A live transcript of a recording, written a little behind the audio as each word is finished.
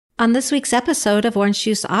On this week's episode of Orange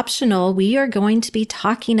Juice Optional, we are going to be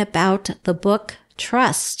talking about the book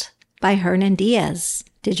Trust by Hernan Diaz.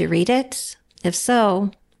 Did you read it? If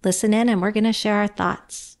so, listen in and we're going to share our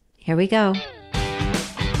thoughts. Here we go.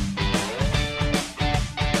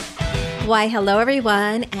 Why, hello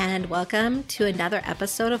everyone, and welcome to another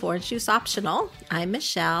episode of Orange Juice Optional. I'm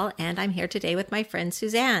Michelle, and I'm here today with my friend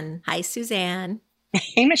Suzanne. Hi, Suzanne.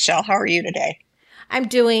 Hey, Michelle. How are you today? I'm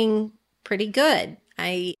doing pretty good.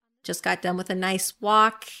 I just got done with a nice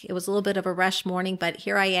walk. It was a little bit of a rush morning, but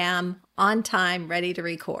here I am on time, ready to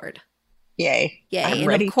record. Yay. Yay. I'm and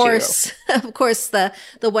ready of course, the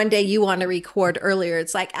one day you want to record earlier,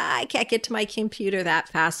 it's like, I can't get to my computer that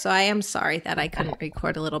fast. So I am sorry that I couldn't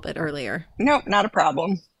record a little bit earlier. Nope, not a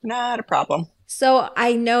problem. Not a problem. So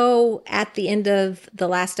I know at the end of the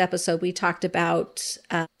last episode, we talked about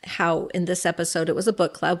how in this episode it was a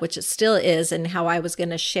book club, which it still is, and how I was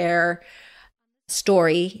going to share a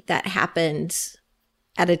story that happened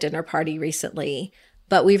at a dinner party recently.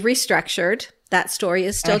 But we've restructured. That story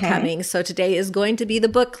is still coming. So today is going to be the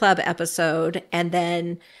book club episode. And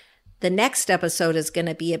then the next episode is going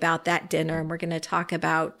to be about that dinner. And we're going to talk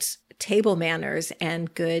about table manners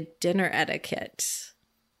and good dinner etiquette.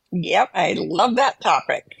 Yep, I love that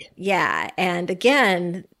topic. Yeah. And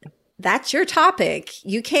again, that's your topic.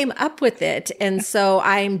 You came up with it. And so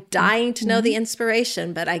I'm dying to know the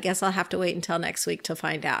inspiration, but I guess I'll have to wait until next week to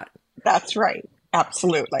find out. That's right.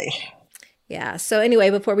 Absolutely. Yeah. So anyway,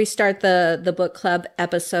 before we start the book club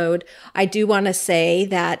episode, I do want to say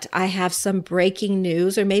that I have some breaking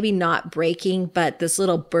news, or maybe not breaking, but this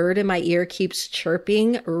little bird in my ear keeps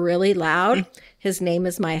chirping really loud. His name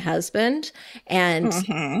is my husband, and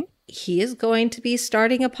he is going to be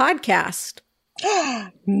starting a podcast.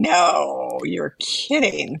 No, you're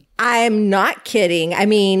kidding. I'm not kidding. I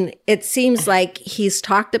mean, it seems like he's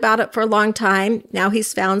talked about it for a long time. Now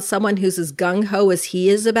he's found someone who's as gung-ho as he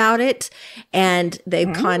is about it. And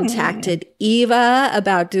they've contacted Eva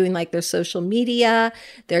about doing like their social media.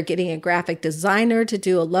 They're getting a graphic designer to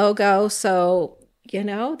do a logo. So, you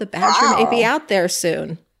know, the badger may be out there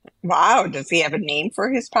soon. Wow. Does he have a name for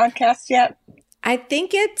his podcast yet? I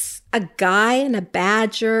think it's a guy and a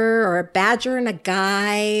badger, or a badger and a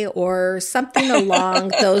guy, or something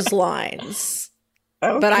along those lines.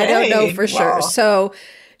 Okay. But I don't know for sure. So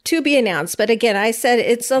to be announced. But again, I said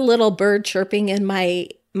it's a little bird chirping in my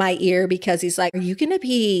ear because he's like, are you going to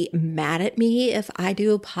be mad at me if I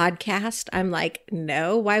do a podcast? I'm like,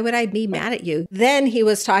 no, why would I be mad at you? Then he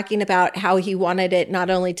was talking about how he wanted it not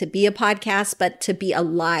only to be a podcast, but to be a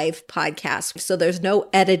live podcast. So there's no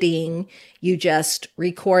editing. You just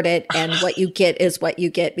record it, and what you get is what you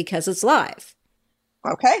get because it's live.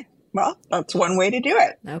 Okay. Well, that's one way to do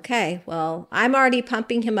it. Okay. Well, I'm already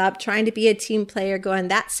pumping him up, trying to be a team player, going,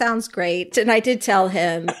 that sounds great. And I did tell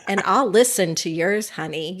him, and I'll listen to yours,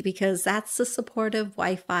 honey, because that's the supportive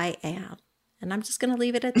wife I am. And I'm just going to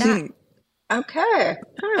leave it at that. Okay.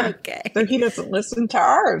 Okay. So he doesn't listen to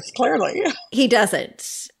ours, clearly. He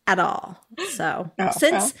doesn't at all. So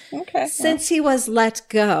since he was let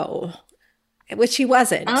go, which he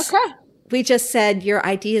wasn't. Okay. We just said your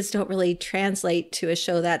ideas don't really translate to a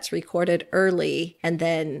show that's recorded early and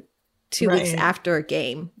then 2 weeks after a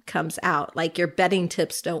game comes out. Like your betting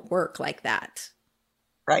tips don't work like that.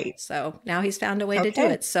 Right. So now he's found a way to do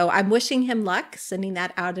it. So I'm wishing him luck, sending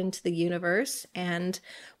that out into the universe. And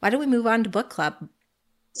why don't we move on to book club?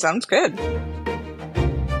 Sounds good.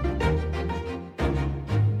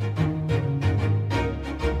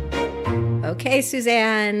 Okay,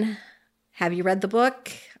 Suzanne, have you read the book?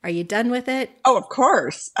 Are you done with it? Oh, of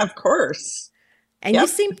course. Of course. And you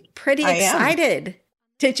seem pretty excited.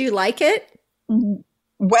 Did you like it?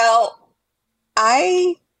 Well,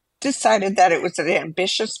 I decided that it was an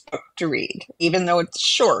ambitious book to read, even though it's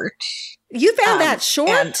short. You found that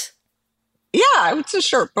short? Yeah, it's a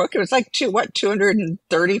short book. It was like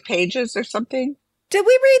 230 pages or something. Did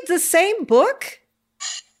we read the same book?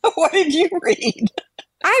 What did you read?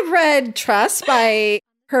 I read Trust by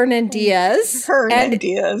Hernan Diaz.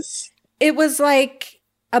 Diaz. It was like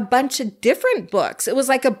a bunch of different books. It was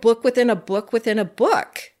like a book within a book within a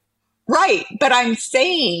book. Right. But I'm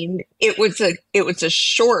saying it was a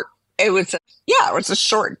short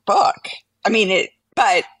book. I mean,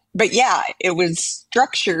 but yeah, it was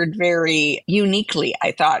structured very uniquely,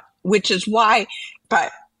 I thought, which is why, but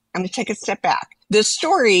I'm going to take a step back. The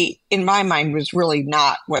story in my mind was really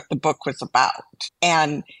not what the book was about.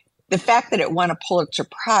 And the fact that it won a Pulitzer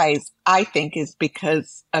Prize, I think, is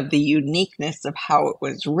because of the uniqueness of how it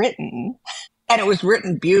was written And it was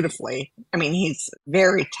written beautifully. I mean, he's a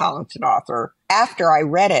very talented author. After I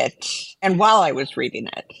read it, and while I was reading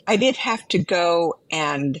it, I did have to go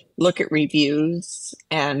and look at reviews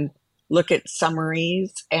and look at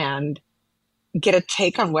summaries and get a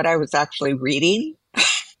take on what I was actually reading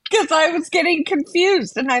because I was getting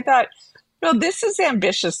confused. And I thought, no, this is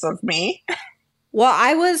ambitious of me. Well,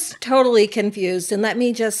 I was totally confused. And let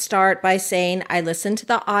me just start by saying I listened to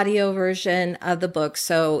the audio version of the book.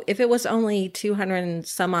 So if it was only 200 and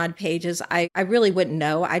some odd pages, I really wouldn't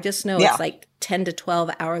know. I just know it's like 10 to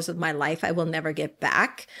 12 hours of my life I will never get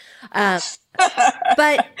back. But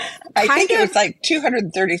I think it was like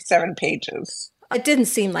 237 pages. It didn't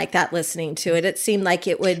seem like that listening to it. It seemed like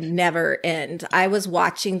it would never end. I was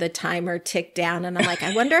watching the timer tick down and I'm like,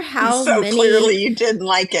 I wonder how so many clearly you didn't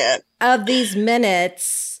like it. Of these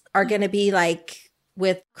minutes are going to be like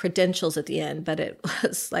with credentials at the end, but it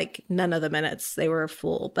was like none of the minutes, they were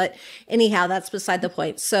full. But anyhow, that's beside the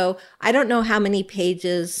point. So I don't know how many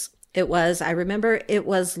pages it was. I remember it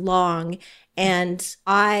was long and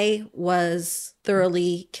I was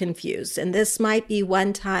thoroughly confused. And this might be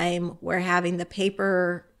one time where having the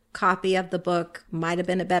paper copy of the book might have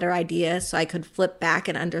been a better idea so I could flip back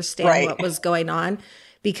and understand what was going on.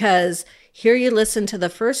 Because here you listen to the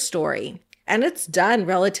first story and it's done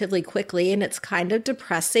relatively quickly and it's kind of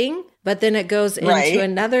depressing, but then it goes into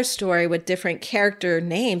another story with different character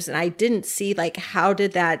names. And I didn't see like, how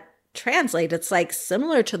did that translate? It's like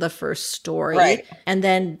similar to the first story. Right. And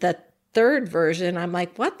then the third version, I'm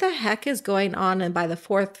like, what the heck is going on? And by the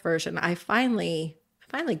fourth version, I finally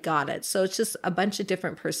got it. So it's just a bunch of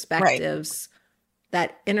different perspectives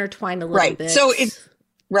that intertwine a little bit. So it's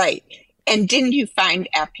And didn't you find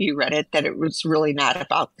after you read it that it was really not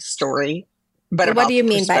about the story, but about what do you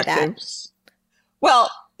mean by that? Perspectives?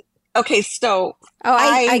 Well, okay, so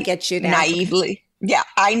I get you now.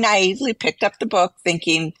 I naively picked up the book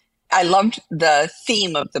thinking I loved the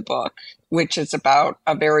theme of the book, which is about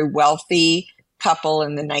a very wealthy couple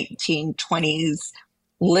in the 1920s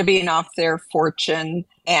living off their fortune,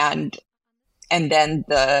 and then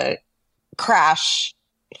the crash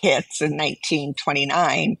hits in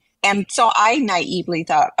 1929. And so I naively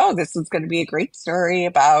thought, oh, this is going to be a great story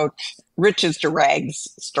about riches to rags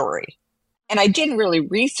story. And I didn't really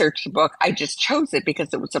research the book. I just chose it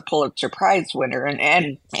because it was a Pulitzer Prize winner.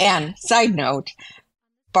 And side note,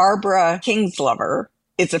 Barbara Kingslover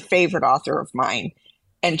is a favorite author of mine.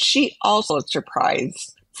 And she also is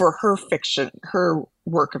surprised for her fiction, her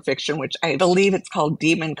work of fiction, which I believe it's called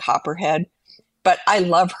Demon Copperhead. But I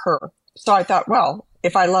love her. So I thought, well,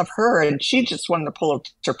 if I love her and she just won the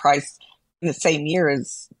Pulitzer Prize in the same year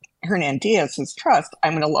as Hernan Diaz's Trust,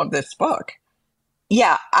 I'm going to love this book.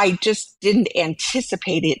 Yeah, I just didn't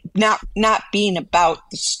anticipate it not being about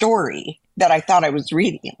the story that I thought I was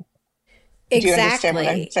reading. Exactly. Do you understand what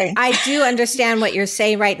I'm saying? I do understand what you're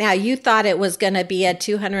saying right now. You thought it was going to be a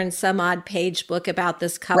 200 and some odd page book about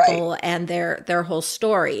this couple and their whole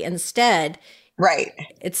story. Instead,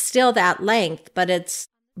 it's still that length, but it's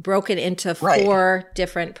broken into 4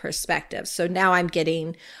 different perspectives. So now I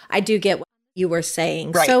do get what you were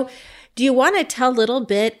saying. So do you want to tell a little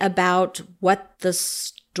bit about what the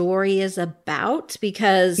story is about?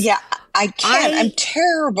 Because I can. I'm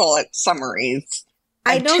terrible at summaries.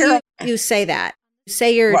 I know you say that. You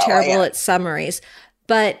say you're terrible at summaries,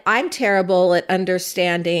 but I'm terrible at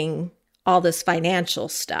understanding all this financial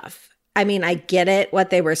stuff. I mean, I get it, what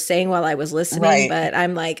they were saying while I was listening, but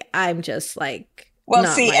I'm just like, well,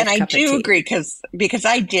 see, and I do agree because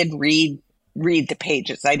I did read the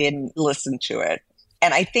pages. I didn't listen to it.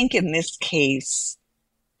 And I think in this case,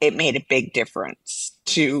 it made a big difference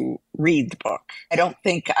to read the book. I don't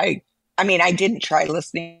think I didn't try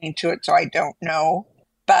listening to it, so I don't know.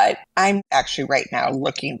 But I'm actually right now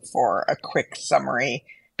looking for a quick summary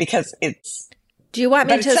because it's... Do you want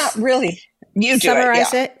me to... It's not really... You do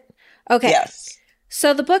summarize it? Okay. Yes.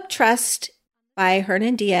 So the book Trust by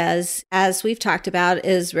Hernan Diaz, as we've talked about,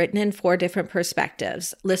 is written in 4 different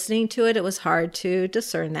perspectives. Listening to it, it was hard to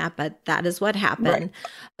discern that, but that is what happened.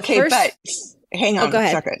 Right. Okay, but hang on a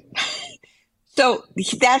second. So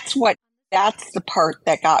that's the part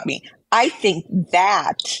that got me. I think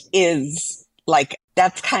that is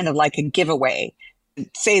that's kind of like a giveaway.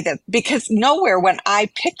 Say that because nowhere when I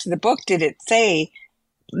picked the book did it say,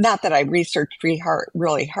 not that I researched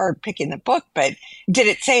really hard picking the book, but did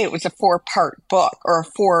it say it was a 4-part book or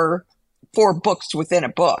four books within a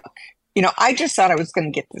book? You know, I just thought I was going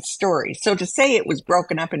to get the story. So to say it was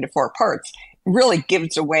broken up into 4 parts really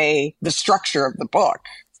gives away the structure of the book,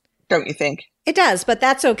 don't you think? It does, but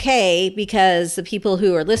that's okay because the people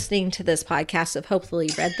who are listening to this podcast have hopefully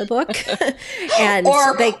read the book and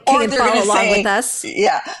they can follow along with us.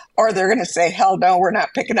 Yeah. Or they're going to say, hell no, we're not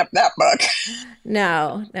picking up that book.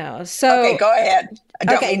 No. So, okay, go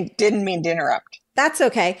ahead. Didn't mean to interrupt. That's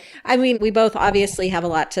okay. I mean, we both obviously have a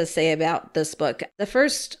lot to say about this book. The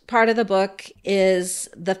first part of the book is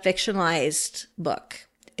the fictionalized book.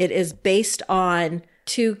 It is based on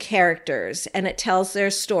two characters and it tells their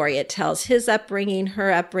story. It tells his upbringing,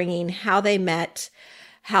 her upbringing, how they met,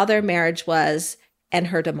 how their marriage was, and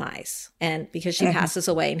her demise. And because she passes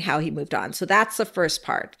away and how he moved on. So that's the first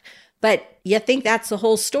part. But you think that's the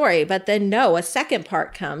whole story. But then no, a second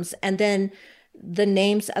part comes and then the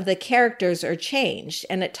names of the characters are changed.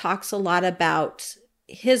 And it talks a lot about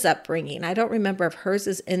his upbringing. I don't remember if hers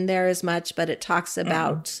is in there as much, but it talks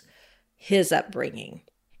about his upbringing.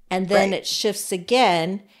 And then it shifts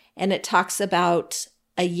again and it talks about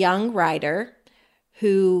a young writer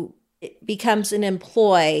who becomes an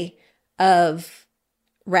employee of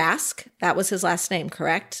Rask. That was his last name,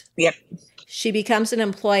 correct? Yep. She becomes an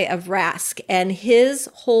employee of Rask. And his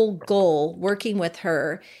whole goal working with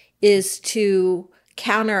her is to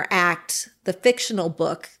counteract the fictional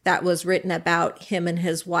book that was written about him and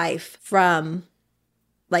his wife from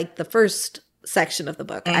like the first section of the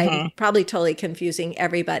book. I'm probably totally confusing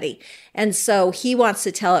everybody. And so he wants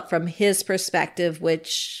to tell it from his perspective,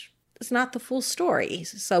 which is not the full story.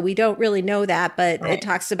 So we don't really know that, but it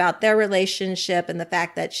talks about their relationship and the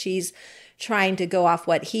fact that she's trying to go off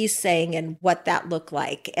what he's saying and what that looked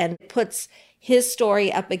like, and puts his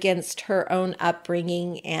story up against her own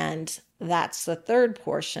upbringing. And that's the third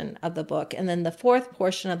portion of the book. And then the fourth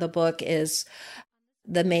portion of the book is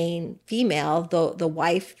the main female, the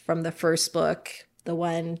wife from the first book, the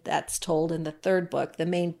one that's told in the third book, the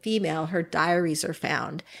main female, her diaries are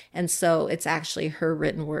found. And so it's actually her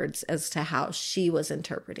written words as to how she was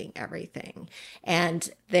interpreting everything. And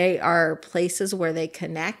they are places where they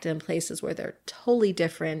connect and places where they're totally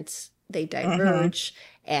different. They diverge.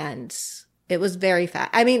 And it was very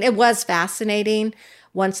it was fascinating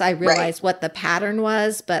once I realized what the pattern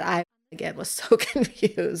was, but I, again, was so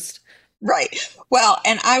confused. Right. Well,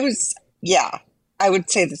 and I would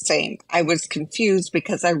say the same. I was confused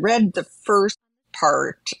because I read the first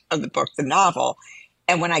part of the book, the novel,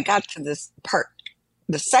 and when I got to this part,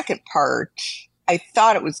 the second part, I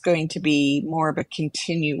thought it was going to be more of a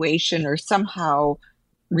continuation or somehow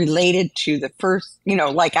related to the first,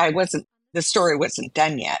 like the story wasn't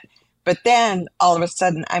done yet. But then all of a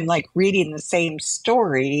sudden I'm like reading the same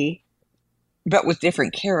story, but with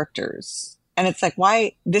different characters. And it's like,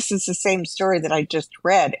 why? This is the same story that I just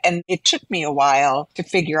read. And it took me a while to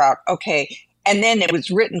figure out, okay. And then it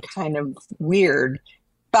was written kind of weird,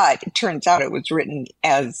 but it turns out it was written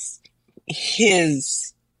as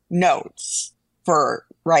his notes for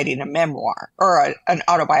writing a memoir or an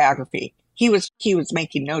autobiography. He was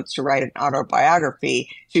making notes to write an autobiography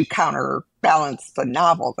to counterbalance the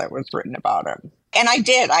novel that was written about him. And I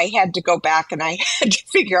did. I had to go back and I had to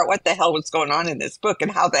figure out what the hell was going on in this book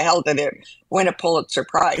and how the hell did it win a Pulitzer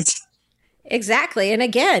Prize. Exactly. And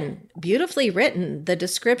again, beautifully written. The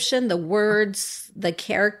description, the words, the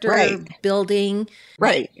character building.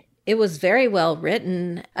 Right. It was very well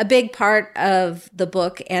written. A big part of the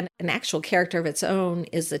book and an actual character of its own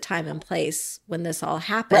is the time and place when this all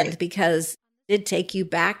happened, because it did take you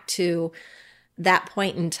back to that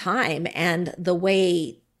point in time and the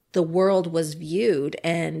way the world was viewed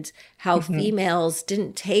and how females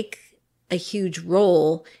didn't take a huge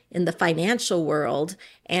role in the financial world.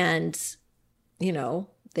 And,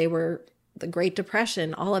 they were the Great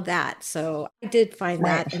Depression, all of that. So I did find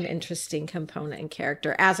that an interesting component and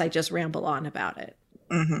character as I just ramble on about it.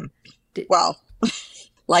 Well,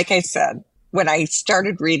 like I said, when I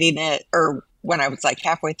started reading it, or when I was like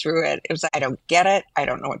halfway through it, it was like, I don't get it. I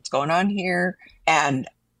don't know what's going on here. And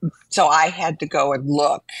so I had to go and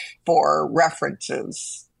look for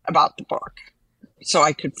references about the book so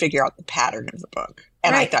I could figure out the pattern of the book.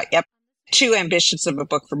 And I thought, yep, too ambitious of a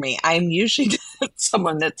book for me. I'm usually not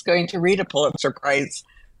someone that's going to read a Pulitzer Prize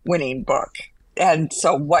winning book. And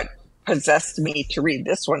so what possessed me to read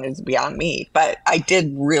this one is beyond me. But I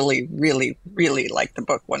did really, really, really like the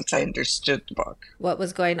book once I understood the book. What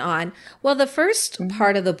was going on? Well, the first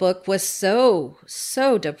part of the book was so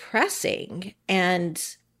depressing. And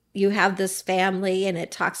you have this family and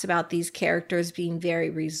it talks about these characters being very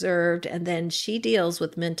reserved. And then she deals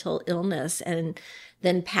with mental illness and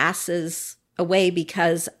then passes away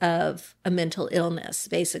because of a mental illness,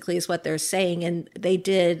 basically is what they're saying. And they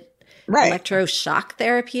did electroshock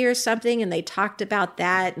therapy or something. And they talked about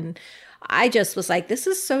that. And I just was like, this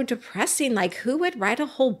is so depressing. Like, who would write a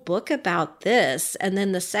whole book about this? And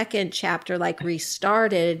then the second chapter, like,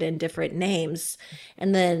 restarted in different names.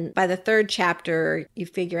 And then by the third chapter, you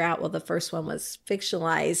figure out, well, the first one was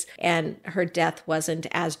fictionalized and her death wasn't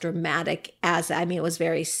as dramatic as, I mean, it was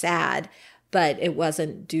very sad, but it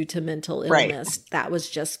wasn't due to mental illness. Right. That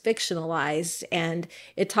was just fictionalized. And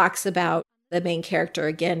it talks about the main character,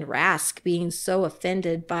 again, Rask, being so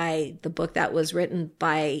offended by the book that was written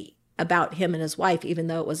about him and his wife, even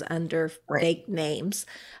though it was under fake names.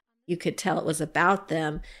 You could tell it was about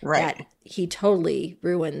them, that he totally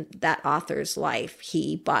ruined that author's life.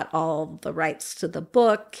 He bought all the rights to the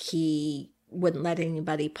book. He wouldn't let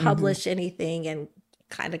anybody publish anything and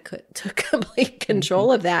kind of took complete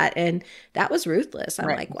control of that. And that was ruthless. I'm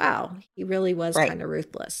like, wow, he really was kind of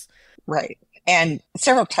ruthless. Right. And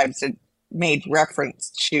several times it made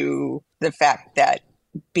reference to the fact that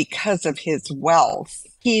because of his wealth,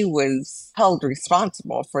 he was held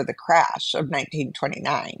responsible for the crash of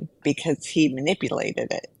 1929 because he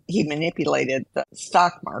manipulated it. He manipulated the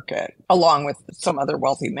stock market along with some other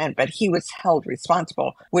wealthy men, but he was held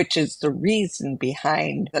responsible, which is the reason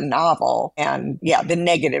behind the novel and, the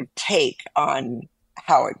negative take on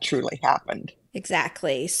how it truly happened.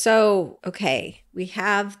 Exactly. So, okay, we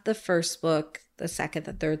have the first book, the second,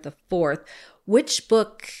 the third, the fourth. Which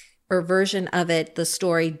book or version of it, the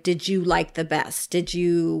story, did you like the best? Did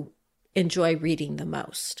you enjoy reading the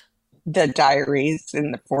most? The diaries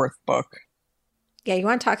in the fourth book. Yeah, you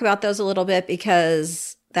want to talk about those a little bit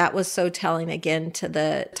because that was so telling again to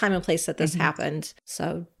the time and place that this happened.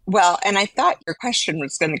 So, well, and I thought your question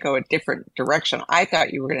was going to go a different direction. I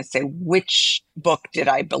thought you were going to say, which book did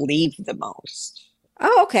I believe the most?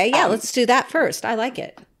 Oh, okay. Yeah, let's do that first. I like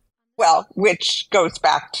it. Well, which goes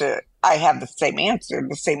back to, I have the same answer.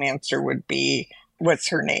 The same answer would be, what's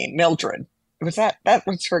her name? Mildred. That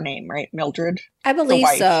was her name, right? Mildred? I believe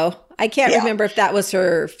so. I can't remember if that was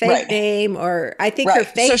her fake name or I think her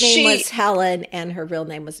fake name was Helen and her real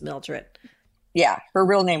name was Mildred. Yeah, her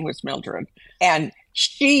real name was Mildred. And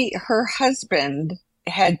her husband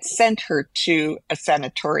had sent her to a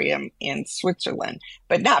sanatorium in Switzerland,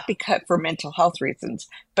 but not because for mental health reasons,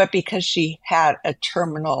 but because she had a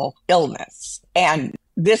terminal illness. And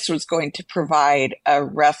this was going to provide a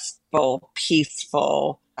restful,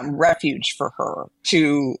 peaceful refuge for her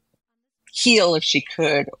to heal if she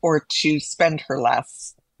could, or to spend her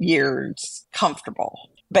last years comfortable.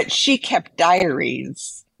 But she kept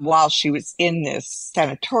diaries while she was in this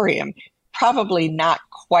sanatorium, probably not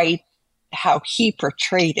quite how he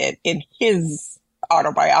portrayed it in his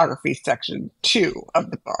autobiography section 2 of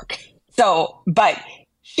the book. So, but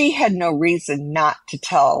she had no reason not to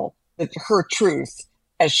tell her truth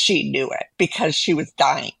as she knew it because she was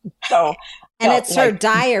dying. So, and it's her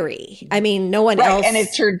diary. I mean, no one else and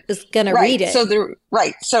it's her, is going to read it.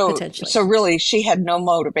 So really, she had no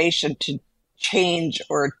motivation to change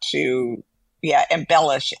or to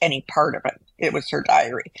embellish any part of it. It was her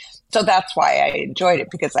diary. So that's why I enjoyed it,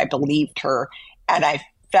 because I believed her and I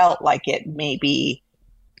felt like it maybe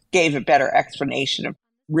gave a better explanation of what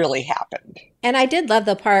really happened. And I did love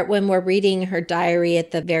the part when we're reading her diary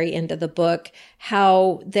at the very end of the book,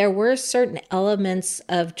 how there were certain elements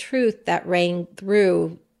of truth that rang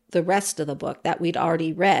through the rest of the book that we'd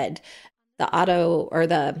already read. The auto or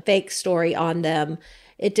the fake story on them.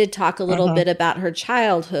 It did talk a little bit about her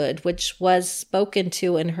childhood, which was spoken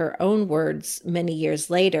to in her own words many years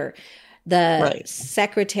later. The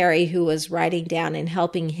secretary who was writing down and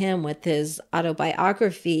helping him with his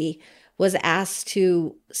autobiography was asked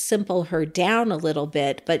to simple her down a little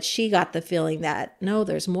bit, but she got the feeling that, no,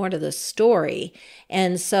 there's more to the story.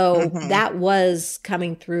 And so that was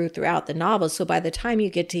coming throughout the novel. So by the time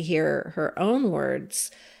you get to hear her own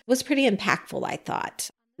words, it was pretty impactful, I thought.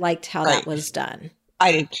 Liked how that was done.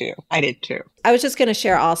 I did too. I was just going to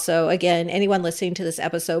share also, again, anyone listening to this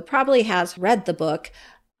episode probably has read the book.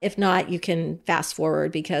 If not, you can fast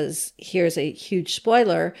forward because here's a huge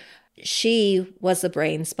spoiler. She was the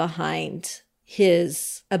brains behind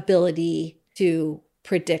his ability to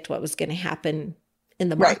predict what was going to happen in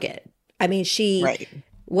the market. I mean, she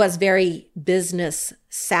was very business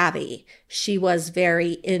savvy. She was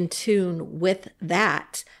very in tune with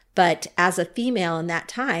that. But as a female in that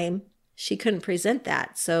time, she couldn't present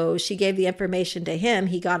that. So she gave the information to him.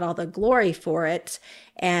 He got all the glory for it.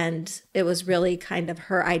 And it was really kind of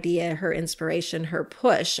her idea, her inspiration, her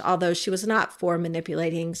push. Although she was not for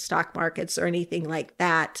manipulating stock markets or anything like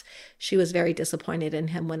that, she was very disappointed in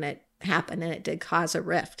him when it happened. And it did cause a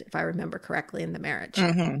rift, if I remember correctly, in the marriage.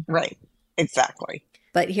 Right. Exactly.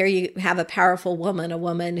 But here you have a powerful woman, a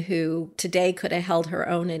woman who today could have held her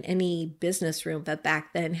own in any business room, but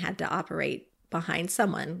back then had to operate behind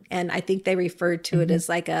someone. And I think they referred to it Mm-hmm. as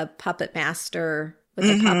like a puppet master with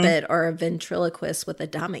a Mm-hmm. puppet or a ventriloquist with a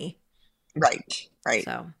dummy. Right. Right.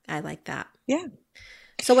 So I like that. Yeah.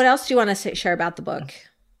 So what else do you want to share about the book?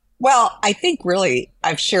 Well, I think really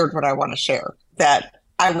I've shared what I want to share. That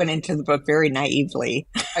I went into the book very naively.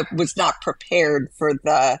 I was not prepared for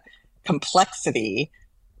the complexity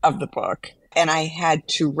of the book. And I had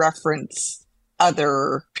to reference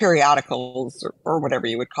other periodicals or whatever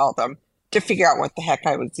you would call them to figure out what the heck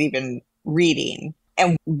I was even reading.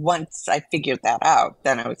 And once I figured that out,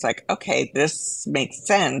 then I was like, okay, this makes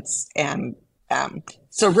sense. And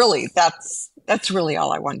so really, that's really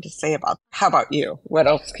all I wanted to say about. How about you? What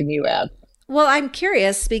else can you add? Well, I'm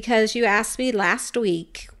curious because you asked me last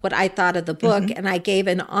week what I thought of the book, Hmm. and I gave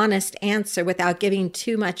an honest answer without giving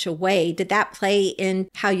too much away. Did that play in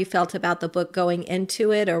how you felt about the book going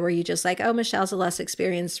into it, or were you just like, oh, Michelle's a less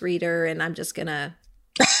experienced reader, and I'm just gonna.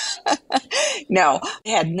 No,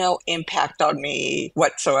 it had no impact on me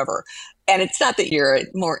whatsoever. And it's not that you're a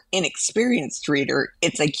more inexperienced reader.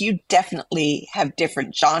 It's like you definitely have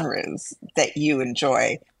different genres that you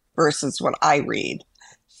enjoy versus what I read.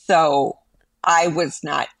 So I was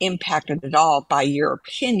not impacted at all by your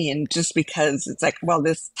opinion just because it's like, well,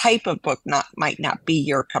 this type of book might not be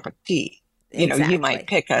your cup of tea. You might Exactly.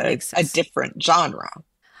 pick That a, makes a sense. different genre.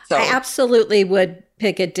 I So, absolutely would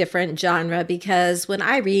pick a different genre because when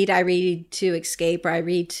I read to escape or I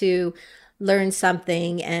read to learn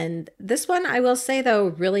something. And this one, I will say though,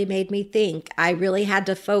 really made me think. I really had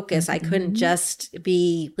to focus. I couldn't mhm, just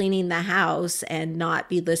be cleaning the house and not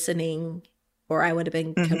be listening, or I would have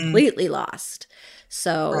been mhm, completely lost.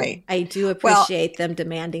 So right. I do Well, appreciate them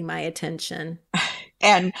demanding my attention.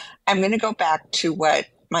 and I'm going to go back to what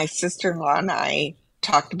my sister-in-law and I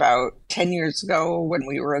talked about 10 years ago when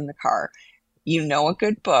we were in the car. You know a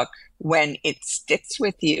good book when it sticks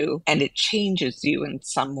with you and it changes you in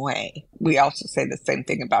some way. We also say the same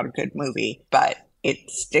thing about a good movie, but it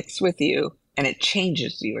sticks with you and it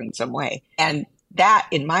changes you in some way. And that,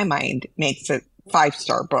 in my mind, makes it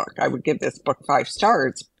 5-star book. I would give this book 5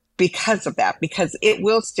 stars because of that, because it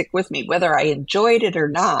will stick with me, whether I enjoyed it or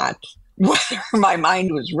not, whether my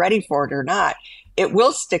mind was ready for it or not, it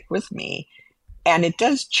will stick with me. And it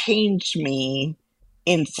does change me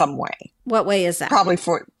in some way. What way is that? Probably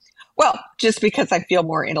for, well, just because I feel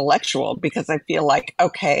more intellectual, because I feel like,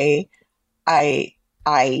 okay, I,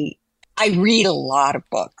 I, I read a lot of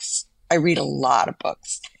books. I read a lot of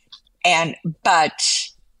books. And, but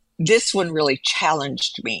this one really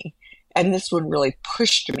challenged me and this one really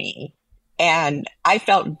pushed me. And I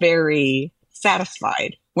felt very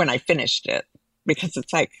satisfied when I finished it because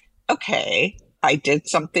it's like, okay, I did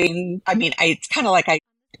something. I mean, it's kind of like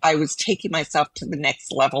I was taking myself to the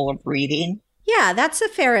next level of reading. Yeah, that's a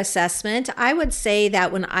fair assessment. I would say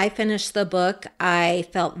that when I finished the book, I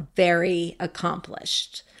felt very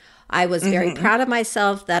accomplished. I was very Hmm. proud of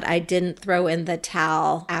myself that I didn't throw in the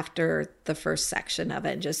towel after the first section of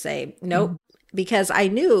it and just say, nope, because I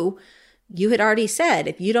knew you had already said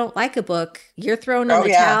if you don't like a book, you're throwing in Oh, the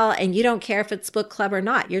yeah. towel and you don't care if it's book club or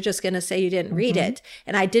not. You're just going to say you didn't read Hmm. it.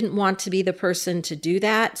 And I didn't want to be the person to do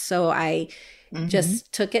that. So I Hmm.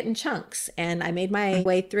 just took it in chunks and I made my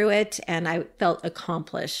way through it and I felt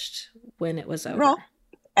accomplished when it was over. Well,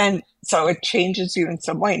 and so it changes you in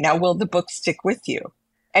some way. Now, will the book stick with you?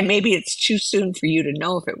 And maybe it's too soon for you to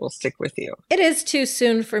know if it will stick with you. It is too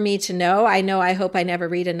soon for me to know. I hope I never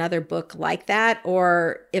read another book like that.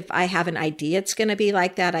 Or if I have an idea it's going to be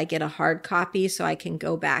like that, I get a hard copy so I can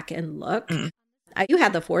go back and look. Mm. You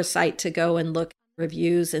had the foresight to go and look at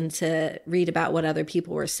reviews and to read about what other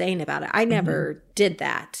people were saying about it. I Hmm. never did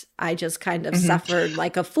that. I just kind of Hmm. suffered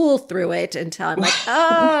like a fool through it until I'm like,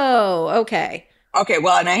 oh, okay. Okay,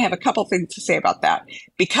 well, and I have a couple things to say about that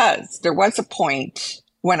because there was a point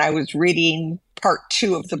when I was reading part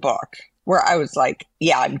 2 of the book where I was like,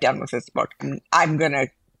 yeah, I'm done with this book. I'm going to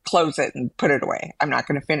close it and put it away. I'm not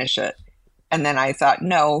going to finish it. And then I thought,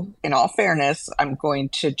 no, in all fairness, I'm going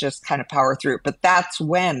to just kind of power through. But that's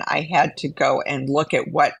when I had to go and look at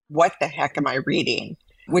what the heck am I reading,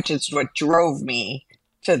 which is what drove me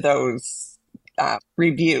to those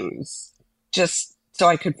reviews, just so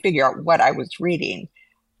I could figure out what I was reading.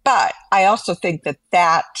 But I also think that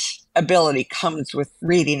that ability comes with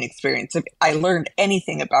reading experience. If I learned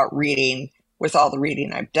anything about reading with all the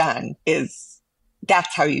reading I've done, is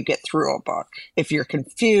that's how you get through a book. If you're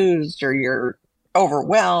confused or you're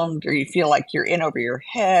overwhelmed or you feel like you're in over your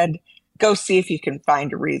head, go see if you can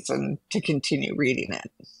find a reason to continue reading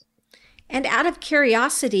it. And out of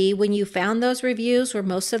curiosity, when you found those reviews, were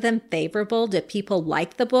most of them favorable? Did people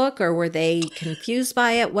like the book or were they confused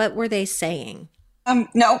by it? What were they saying?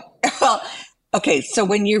 No. Well, okay. So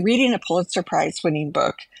when you're reading a Pulitzer Prize winning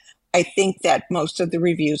book, I think that most of the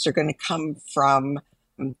reviews are going to come from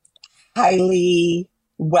highly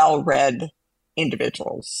well-read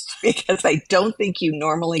individuals because I don't think you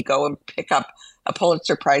normally go and pick up a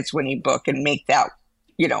Pulitzer Prize winning book and make that,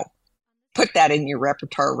 put that in your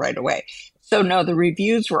repertoire right away. So no, the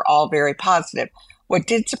reviews were all very positive. What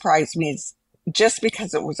did surprise me is just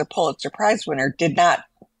because it was a Pulitzer Prize winner did not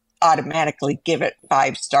automatically give it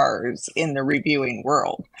 5 stars in the reviewing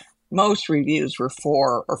world. Most reviews were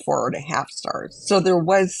 4 or 4.5 stars. So there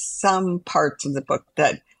was some parts of the book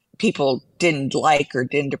that people didn't like or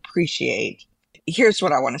didn't appreciate. Here's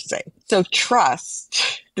what I want to say. So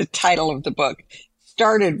Trust, the title of the book,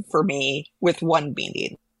 started for me with one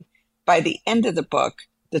meaning. By the end of the book,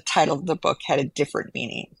 the title of the book had a different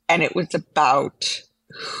meaning. And it was about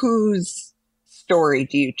whose story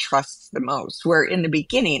do you trust the most? Where in the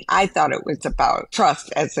beginning, I thought it was about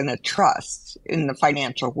trust as in a trust in the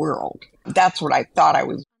financial world. That's what I thought I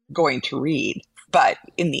was going to read. But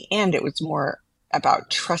in the end, it was more about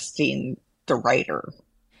trusting the writer.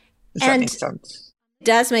 Does that make sense? It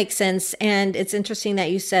does make sense. And it's interesting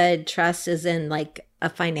that you said trust is in like a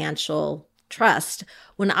financial trust.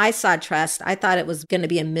 When I saw trust, I thought it was going to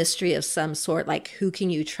be a mystery of some sort, like who can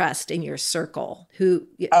you trust in your circle?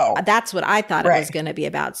 That's what I thought it was going to be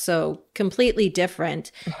about. So completely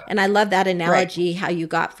different. And I love that analogy, how you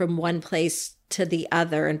got from one place to the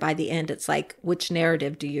other. And by the end, it's like, which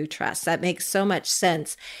narrative do you trust? That makes so much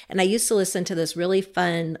sense. And I used to listen to this really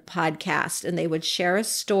fun podcast and they would share a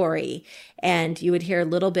story and you would hear a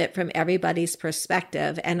little bit from everybody's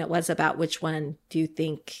perspective. And it was about which one do you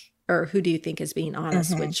think, or who do you think is being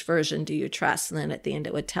honest? Mm-hmm. Which version do you trust? And then at the end,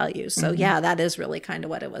 it would tell you. So yeah, that is really kind of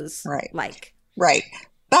what it was like. Right.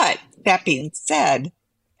 But that being said,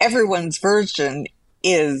 everyone's version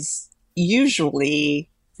is usually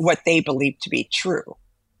what they believe to be true.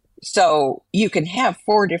 So you can have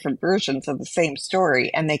 4 different versions of the same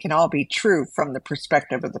story and they can all be true from the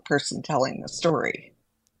perspective of the person telling the story.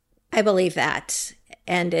 I believe that.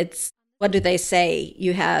 And it's, what do they say?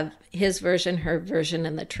 You have his version, her version,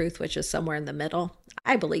 and the truth, which is somewhere in the middle.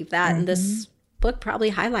 I believe that. And this book probably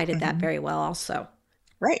highlighted that very well also.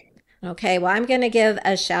 Right. Okay, well, I'm going to give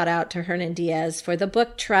a shout out to Hernan Diaz for the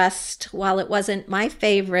book Trust. While it wasn't my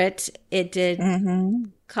favorite, it did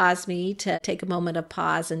cause me to take a moment of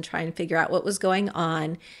pause and try and figure out what was going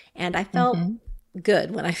on. And I felt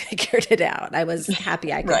good when I figured it out. I was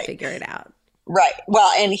happy I could figure it out. Right.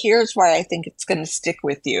 Well, and here's why I think it's going to stick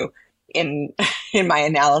with you in my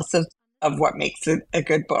analysis of what makes it a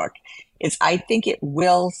good book. Is I think it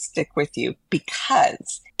will stick with you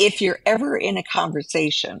because if you're ever in a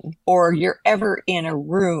conversation or you're ever in a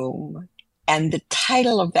room and the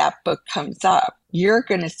title of that book comes up, you're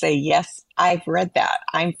going to say, yes, I've read that.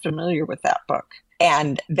 I'm familiar with that book.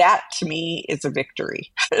 And that to me is a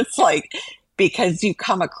victory. It's like, because you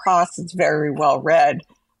come across as very well read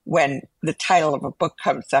when the title of a book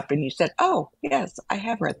comes up and you said, oh, yes, I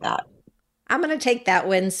have read that. I'm going to take that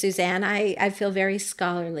one, Suzanne. I feel very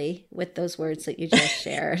scholarly with those words that you just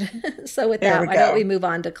shared. So with that, why don't we move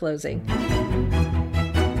on to closing?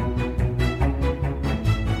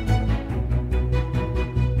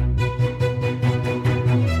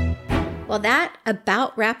 Well, that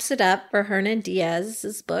about wraps it up for Hernan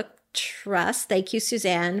Diaz's book, Trust. Thank you,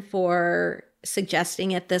 Suzanne, for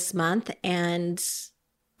suggesting it this month. And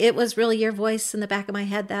it was really your voice in the back of my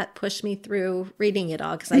head that pushed me through reading it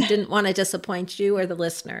all because I didn't want to disappoint you or the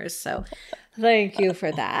listeners. So thank you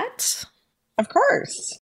for that. Of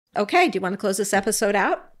course. Okay. Do you want to close this episode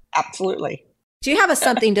out? Absolutely. Do you have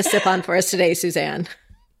something to sip on for us today, Suzanne?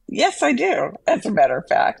 Yes, I do. As a matter of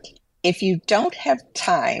fact, if you don't have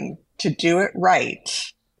time to do it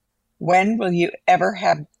right, when will you ever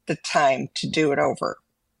have the time to do it over?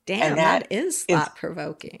 Damn, and that is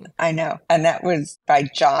thought-provoking. I know. And that was by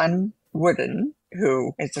John Wooden,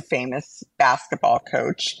 who is a famous basketball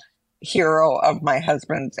coach, hero of my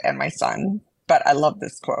husband's and my son. But I love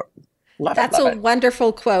this quote. That's a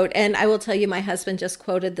wonderful quote. And I will tell you, my husband just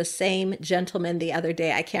quoted the same gentleman the other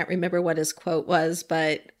day. I can't remember what his quote was,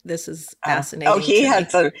 but this is fascinating. He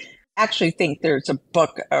has I actually think there's a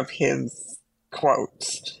book of his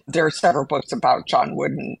quotes. There are several books about John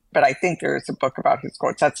Wooden, but I think there's a book about his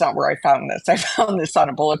quotes. That's not where I found this. I found this on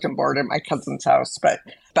a bulletin board at my cousin's house. But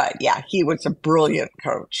yeah, he was a brilliant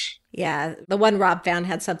coach. Yeah, the one Rob found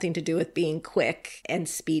had something to do with being quick and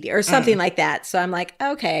speedy or something like that. So I'm like,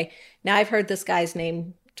 okay, now I've heard this guy's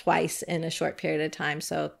name twice in a short period of time.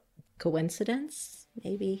 So Coincidence?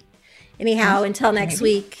 Maybe. Anyhow, until next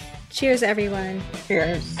week, cheers, everyone.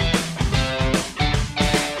 Cheers.